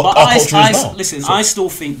what our culture is now. Listen, I still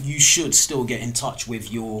think you should still get in touch with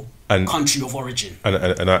your country of origin. And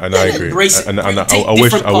I agree. Embrace it. And I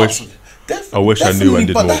wish I knew and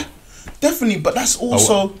did more. Definitely, but that's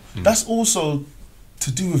also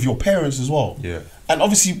to do with your parents as well. Yeah. And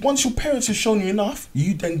obviously, once your parents have shown you enough,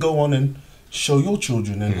 you then go on and show your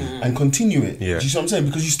children and continue it. Yeah. Do you see what I'm saying?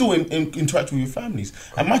 Because you still interact with your families.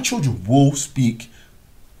 And my children will speak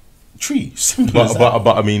Tree. Simple as that.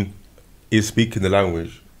 But I mean, is speaking the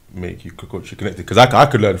language make you culturally connected? Because I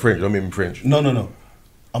could learn French. Don't make me French. No.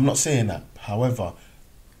 I'm not saying that. However,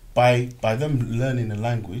 by them learning the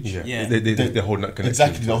language, they hold that connection.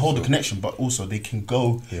 Exactly, they'll hold the connection, but also they can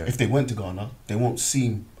go. If they went to Ghana, they won't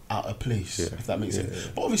seem out of place. If that makes sense.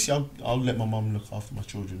 But obviously, I'll let my mum look after my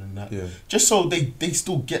children and that. Just so they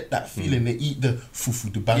still get that feeling. They eat the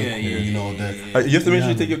fufu, the banku, you know. You have to make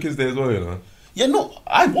sure you take your kids there as well, you know. Yeah, no,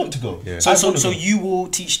 I want to go. Yeah. So you will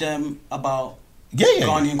teach them about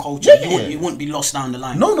Ghanaian culture. You won't be lost down the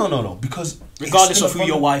line. No. Because regardless of who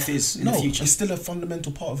your wife is in the future, it's still a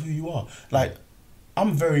fundamental part of who you are. Like,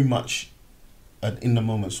 I'm very much an in the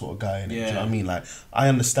moment sort of guy. Innit? Do you know what I mean? Like, I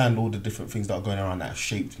understand all the different things that are going around that have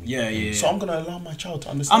shaped me. So I'm gonna allow my child to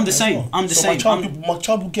understand. I'm the same. Well. I'm the same. My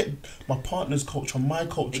child will get my partner's culture, my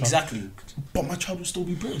culture. Exactly. But my child will still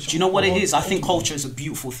be British. Do you know what it is? I think culture is a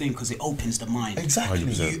beautiful thing because it opens the mind. Exactly.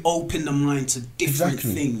 100%. You open the mind to different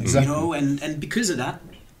things, you know, and because of that,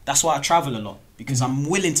 that's why I travel a lot. Because I'm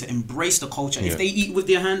willing to embrace the culture. If they eat with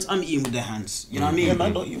their hands, I'm eating with their hands. You know what I mean? Yeah,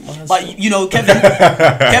 man, don't eat my hands. But you know,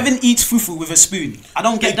 Kevin eats fufu with a spoon. I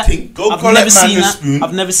don't get that. I've never seen that. Spoon,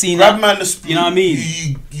 I've never seen grab that. Man the spoon. You know what I mean?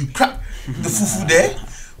 You crack the fufu there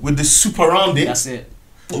with the soup around it. That's it.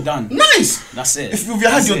 Done. Nice. That's it. If with your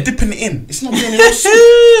hands you're dipping it in, it's not getting enough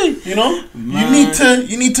soup. You know, you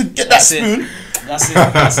need to get that spoon. That's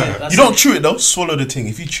it. You don't chew it though. Swallow the thing.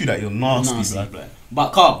 If you chew that, you're nasty. Blood.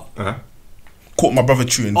 But Carl, caught my brother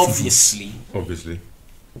chewing. Obviously,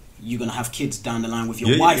 you're gonna have kids down the line with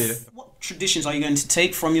your wife. Yeah. What traditions are you going to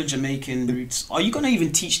take from your Jamaican roots? Are you gonna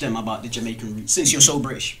even teach them about the Jamaican roots since you're so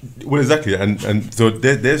British? Well, exactly, and so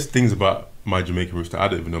there's things about my Jamaican roots that I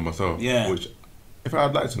don't even know myself. Yeah. Which, if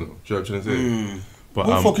I'd like to know, do you know what I'm trying to say? But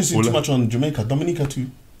we're focusing too much on Jamaica, Dominica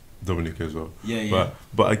too. Dominica as well. Yeah.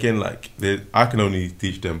 But again, like I can only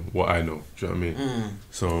teach them what I know. Do you know what I mean?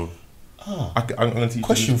 So. I'm going to teach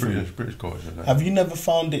question them for British culture. Like. Have you never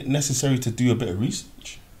found it necessary to do a bit of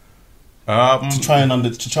research to try and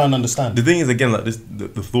understand? The thing is, again, like this, the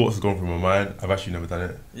thoughts have gone through my mind. I've actually never done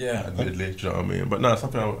it. Yeah, admittedly, do you know what I mean? But no, it's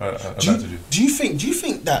something I'd like to do. Do you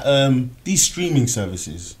think that these streaming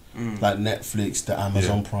services like Netflix, the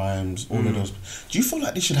Amazon Primes, all of those, do you feel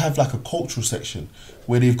like they should have like a cultural section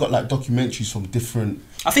where they've got like documentaries from different?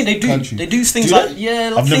 I think they do. Countries? They do things like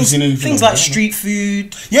I've never seen anything things like street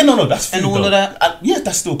food. Yeah, no, that's food, and all of that. Yeah,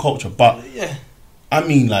 that's still culture, but I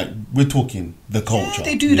mean, like, we're talking the culture. Yeah,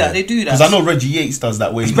 they do that. Because I know Reggie Yates does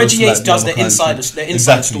that. Where Reggie Yates does the inside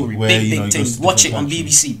story. Where, big things. Watch it on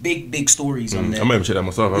BBC. Big stories on there. I might even check that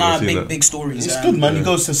myself. Big stories. It's good, man. He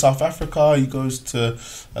goes to South Africa. He goes to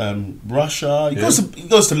Russia. He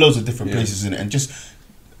goes to loads of different places in it, and just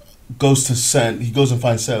goes and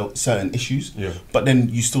finds certain issues. Yeah. But then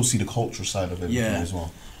you still see the cultural side of everything as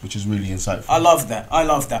well, which is really insightful. I love that.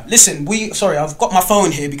 Listen, I've got my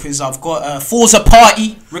phone here because I've got a Forza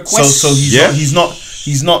party request. So he's not.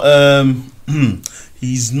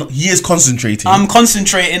 He is concentrating. I'm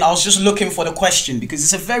concentrating. I was just looking for the question because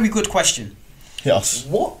it's a very good question. Yes.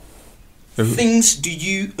 What things do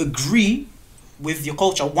you agree with your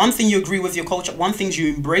culture? One thing you agree with your culture, one thing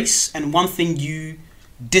you embrace, and one thing you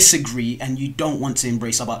disagree and you don't want to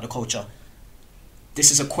embrace about the culture.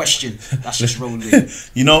 This is a question that's just rolling.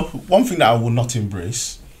 You know, one thing that I will not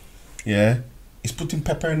embrace, is putting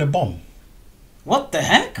pepper in a bomb. What the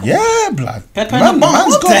heck? Yeah, blood. Pepper in a bomb.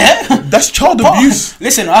 What the heck? That's child abuse.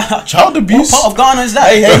 Listen, child abuse. What part of Ghana is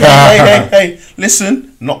that? Hey.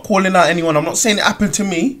 Listen, not calling out anyone. I'm not saying it happened to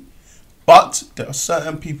me, but there are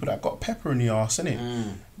certain people that got pepper in the arse, innit?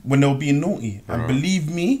 When they were being naughty, and believe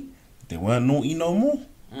me, they weren't naughty no more.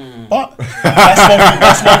 But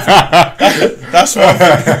that's one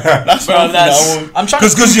thing. I'm trying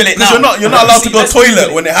to Google it now. Because you're not allowed to go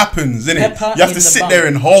toilet when it happens, innit? You have to sit there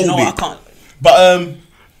and hold it. But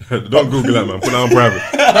don't Google that, man. Put that on private.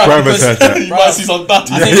 Private search that. You might see some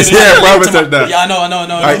dirty. Private search that. Yeah, I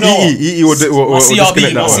know. EE will disconnect that one. One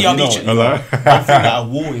thing that I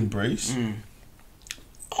will embrace,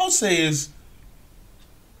 I'll say is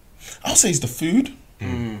the food.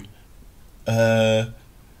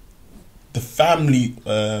 The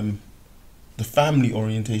family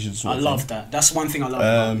orientation sort of thing. I love that. That's one thing I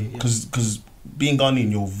love. Because being Ghanaian,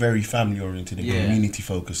 you're very family oriented and community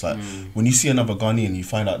focused. Like when you see another Ghanaian, you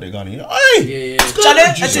find out they're Ghanaian. You're like, hey, it's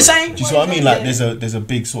the same. Do you see what I mean? Like there's a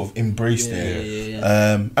big sort of embrace there.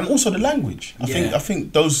 And also the language. I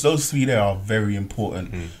think those three there are very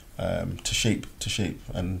important to shape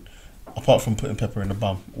and. Apart from putting pepper in the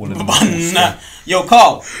bum, all of them. Yo,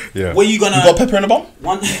 Carl. Yeah. Were you gonna? You got pepper in the bum?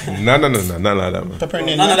 No, not like that, man. Pepper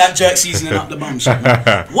in none of that jerk seasoning up the bum.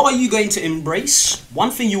 What are you going to embrace?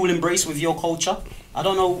 One thing you will embrace with your culture. I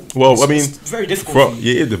don't know. Well, I mean, it's very difficult.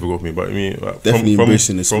 Yeah, it is difficult for me, but I mean, definitely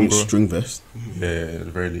embracing the string vest. Yeah, at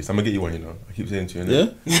the very least, I'm gonna get you one. You know, I keep saying to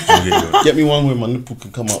you. Yeah. Get me one where my nipple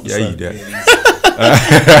can come up. Yeah, you did.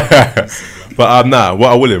 But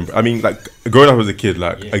what I will. I mean, like growing up as a kid,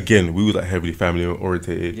 again, we were like heavily family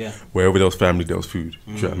orientated. Yeah. Wherever there was family, there was food.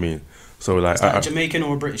 Do you know what I mean? So like, is that a Jamaican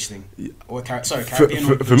or a British thing, or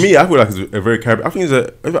Caribbean? For me, I feel like it's a very Caribbean. I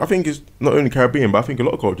think it's not only Caribbean, but I think a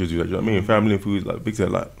lot of cultures do that. Do you know what I mean? Family and food, like big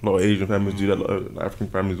set, like a lot of Asian families do that, a lot of African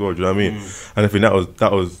families as well. Do you know what I mean? And I think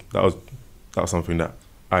that was something that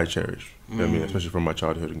I cherish. You know what I mean? Especially from my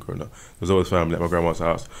childhood and growing up. There's always family at my grandma's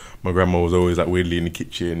house. My grandma was always like weirdly in the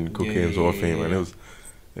kitchen cooking sort of thing, man. It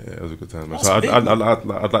was a good time, man. That's So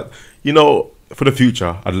I'd like, you know, for the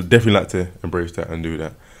future, I'd definitely like to embrace that and do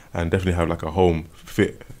that, and definitely have like a home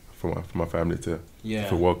fit for my family to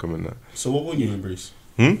feel welcome and that. So what won't you embrace?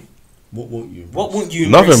 What won't you embrace? What won't you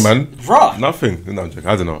embrace? Nothing, man. Bruh. Nothing. No, I'm joking.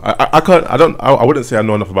 I don't know. I wouldn't say I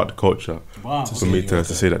know enough about the culture Wow. for me to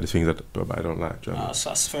say that there's things that I don't like. Do you know what I mean?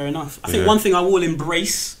 That's fair enough. I think one thing I will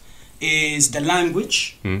embrace is the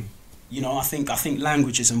language. You know, I think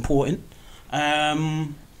language is important. I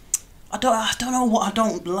don't know what I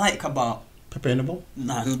don't like about Pepe in the ball?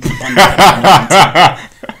 Nah,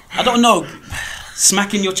 I don't know.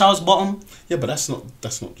 Smacking your child's bottom. Yeah, but that's not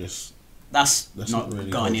just. That's not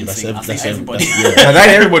really Ghanaian culture. thing. I think everybody. That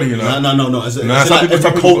ain't everybody, you know. No. Some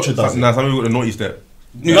Every culture does it. Nah, some people got the naughty step.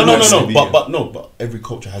 No. But every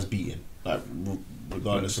culture has beating, like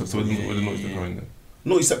regardless. So what the naughty step going there?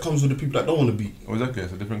 Naughty step comes with the people that don't want to beat. Oh, exactly.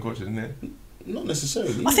 It's a different culture, isn't it? Not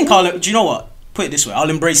necessarily. I think do you know what? Put it this way: I'll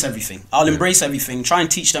embrace everything. Embrace everything. Try and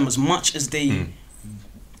teach them as much as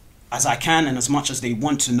as I can, and as much as they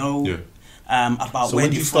want to know. Yeah. About so where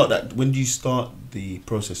when do you start that? When do you start the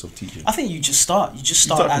process of teaching? I think you just start. You just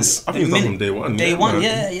start as I think you start from day one. Day one,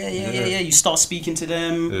 yeah. You start speaking to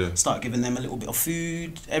them. Start giving them a little bit of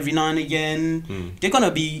food every now and again. They're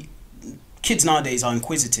gonna be kids nowadays are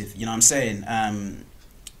inquisitive. You know what I'm saying?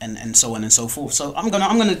 And so on and so forth. So I'm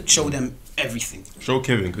gonna show them everything. Show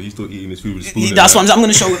Kevin because he's still eating his food with a spoon. That's what I'm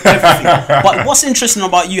gonna show everything. But what's interesting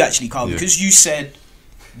about you actually, Carl, because you said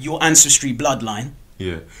your ancestry bloodline.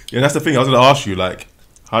 Yeah, that's the thing. I was gonna ask you, like,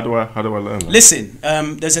 how do I learn that? Listen,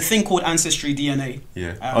 there's a thing called Ancestry DNA.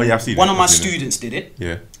 Yeah. I've seen it. One of my students did it.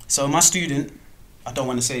 Yeah. So my student, I don't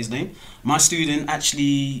want to say his name. My student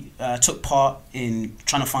actually took part in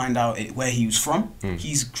trying to find out where he was from.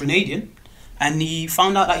 He's Grenadian, and he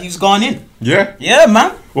found out that he was Ghanaian. Yeah. Yeah,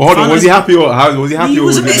 man. Well, hold on. Was he happy or how? Was he happy? He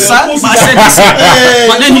was a bit sad, but I said,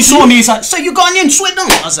 but then he saw me. He's like, "So you Ghanaian? Swear down."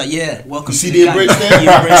 I was like, "Yeah, welcome to the gang." He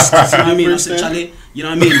embraced. You know what I mean? I said, "Charlie." You know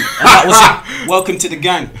what I mean? And that was it. Welcome to the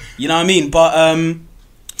gang. You know what I mean? But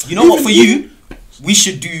you know what? For you, we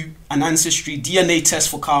should do an ancestry DNA test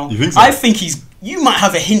for Carl. You think so? I think you might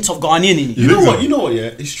have a hint of Ghanaian in you. You know what? You know what?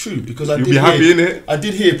 Yeah, it's true because I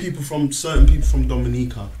did hear certain people from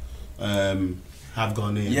Dominica have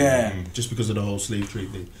Ghanaian. Yeah. Just because of the whole slave trade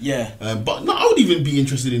thing. Yeah. But no, I would even be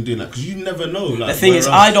interested in doing that because you never know. Like, the thing is,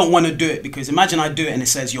 I don't want to do it because imagine I do it and it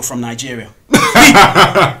says you're from Nigeria.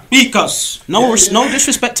 Because no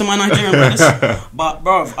disrespect to my Nigerian brothers, but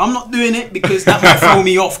bro, I'm not doing it because that might throw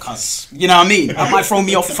me off. Cause you know what I mean. That might throw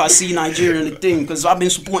me off if I see Nigeria in the thing. Because I've been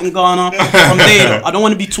supporting Ghana from there. I don't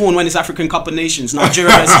want to be torn when it's African Cup of Nations,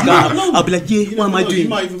 Nigeria versus Ghana. I'll be like, yeah, what am I doing? You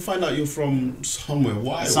might even find out you're from somewhere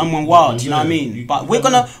wild. Someone wild. You know what I mean? But we're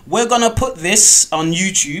gonna put this on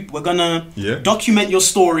YouTube. We're gonna document your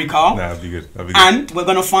story, Carl. Nah, that'd be good. And we're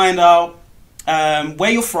gonna find out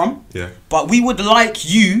where you're from. Yeah. But we would like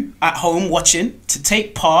you at home watching to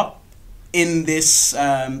take part in this,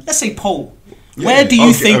 let's say, poll. Yeah. Where do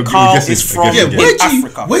you think Carl is from in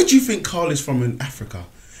Africa? Where do you think Carl is from in Africa?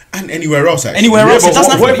 And anywhere else, actually. Anywhere else. It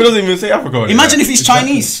doesn't have what to if it doesn't even say Africa? Imagine if he's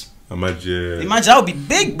Chinese. Imagine that would be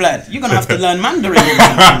big, blood. You're gonna have to learn Mandarin.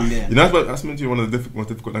 You know, that's meant to be one of the most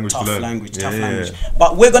difficult languages to learn. Tough language.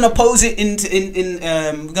 But we're gonna pose it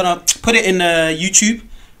we're gonna put it in YouTube.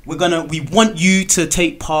 We want you to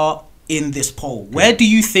take part in this poll. Where do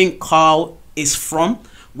you think Carl is from?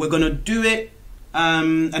 We're gonna do it,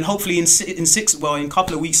 and hopefully in a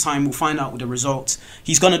couple of weeks' time, we'll find out the results.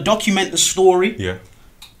 He's gonna document the story. Yeah.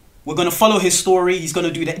 We're gonna follow his story. He's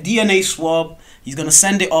gonna do the DNA swab. He's gonna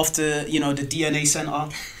send it off to the DNA center.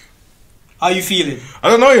 How you feeling? I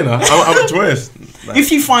don't know, I'm to be honest.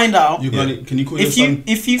 If you find out, can you call your son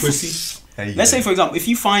Chrissy? Let's say, for example, if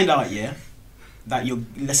you find out, that you're,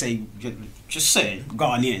 let's say, just say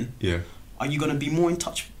Ghanaian. Yeah. Are you gonna be more in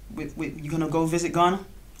touch with you gonna go visit Ghana?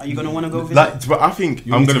 Are you gonna want to go visit? But I think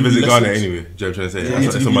I'm gonna visit Ghana anyway. Do you know what I'm trying to say?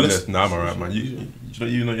 That's on my list. Nah, I'm alright, man. You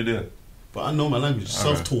know what you're doing. But I know my language.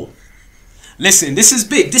 Self-taught. Listen, this is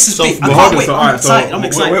big. This is big. I can't wait. I'm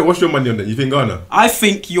excited. What's your money on that? You think Ghana? I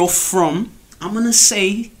think you're from, I'm going to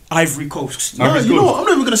say Ivory Coast. No, you know what? I'm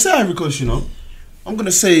not even going to say Ivory Coast, I'm going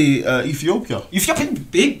to say Ethiopia. Ethiopia,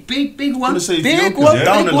 big one. I'm going to say big Ethiopia. One.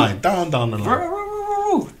 Down the line. Down the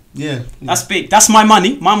line. Yeah. That's big. That's my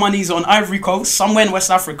money. My money's on Ivory Coast, somewhere in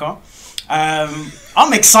West Africa.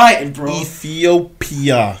 I'm excited, bro.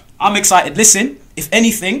 Ethiopia. I'm excited. Listen, if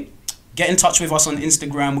anything, get in touch with us on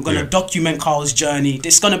Instagram. We're gonna document Carl's journey.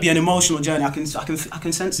 It's gonna be an emotional journey. I can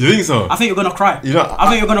sense it. You think so? I think you're gonna cry. You know, I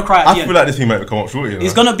think you're gonna cry. I feel like this thing might come up short. You know?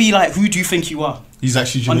 It's gonna be like, who do you think you are? He's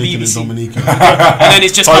actually Jamaican and Dominican. And then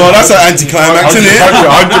it's just. Oh, that's an anticlimax, isn't it?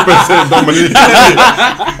 100% Dominican.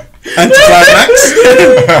 Anticlimax.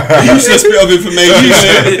 Useless bit of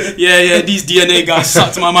information. Yeah. These DNA guys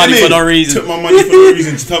sucked my money for no reason. Took my money for no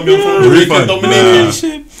reason to tell me I'm from Jamaican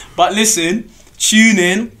Dominican. But listen, tune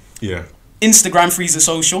in. Yeah. Instagram, Freezer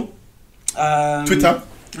Social. Twitter,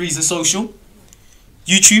 Freezer Social.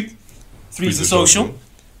 YouTube, Freezer Social.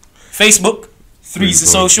 Facebook, Freezer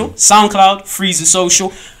Social. SoundCloud, Freezer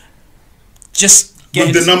Social. Just get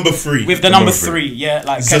with the number 3. With the number 3, yeah,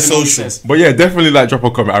 like Kevin always says. But yeah, definitely like drop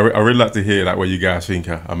a comment. I really like to hear like where you guys think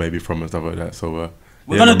I may be from and stuff like that. So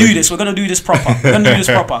we're gonna do this. We're gonna do this proper.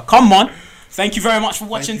 Come on. Thank you very much for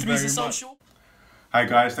watching Freezer Social. Hi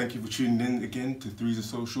guys, thank you for tuning in again to Freezer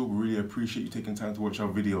Social. We really appreciate you taking time to watch our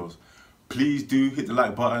videos. Please do hit the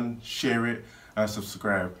like button, share it, and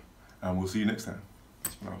subscribe. And we'll see you next time.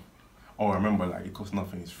 Oh, remember, like, it costs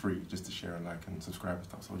nothing. It's free just to share and like and subscribe and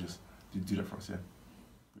stuff. So just do that for us, yeah.